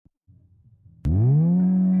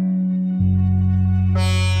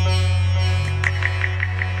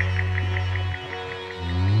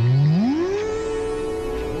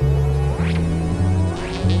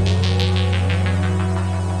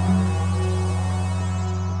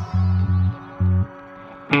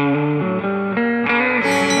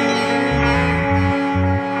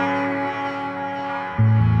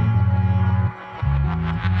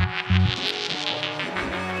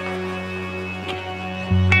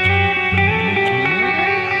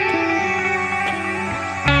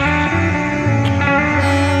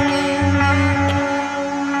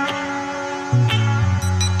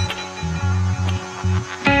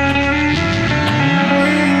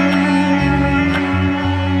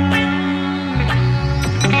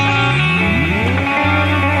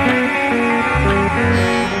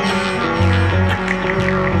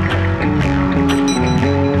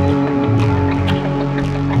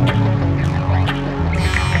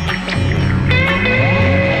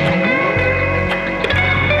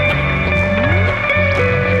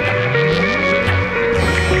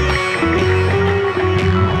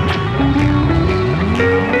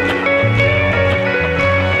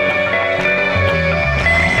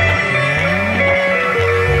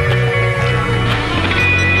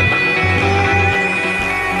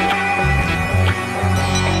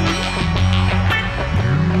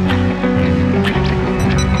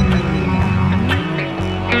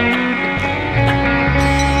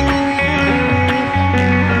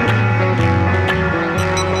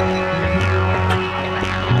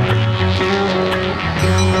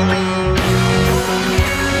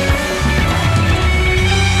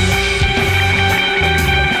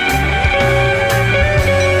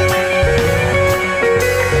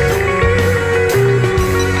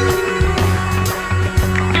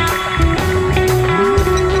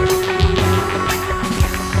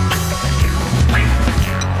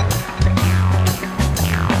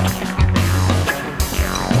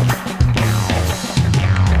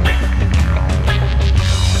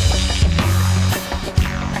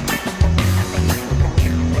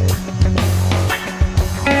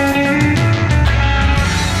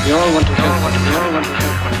We all want to help one another. We all want to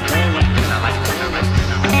help one another.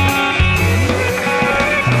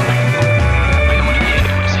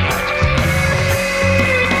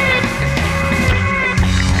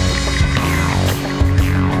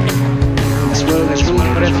 This world has room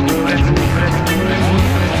for everyone.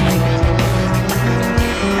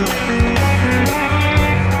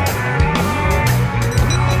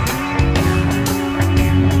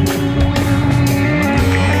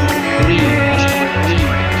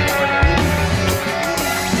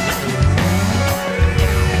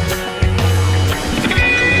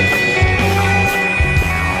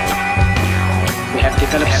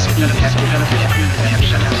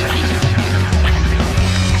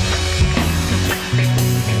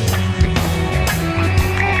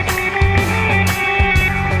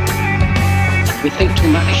 We think too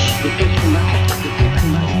much. We think too much. We think too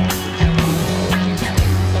much.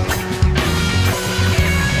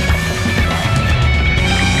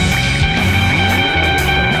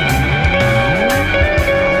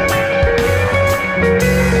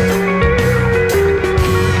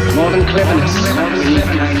 More than cleverness, we need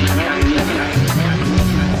kindness.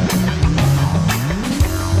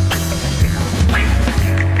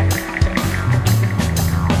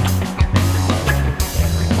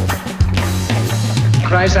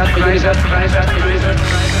 Cries out, cries out, cries out, cries out,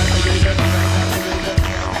 cries out.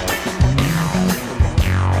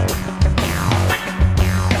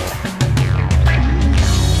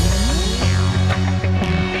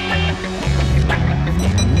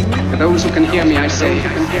 For those who can hear me, I say,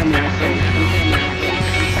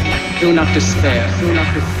 do not despair, do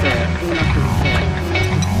not despair, do not despair.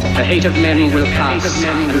 The hate of men will pass,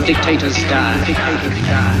 and dictators die.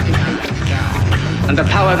 And the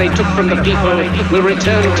power they took from the people will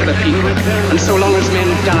return to the people. And so long as men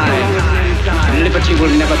die, liberty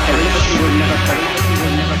will never perish.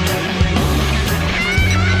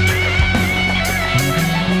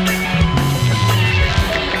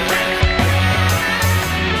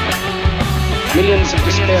 Millions of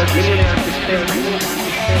despair, millions of despair, millions of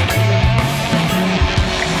despair.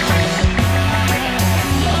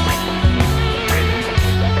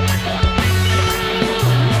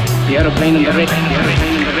 The aeroplane in the red, the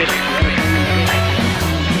aeroplane in the red, the aeroplane in the red.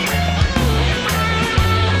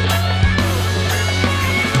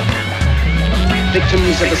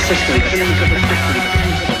 Victims of the system, victims of the system.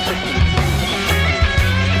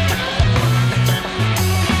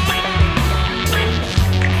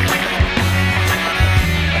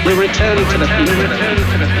 We return to the people, return to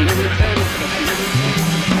the people.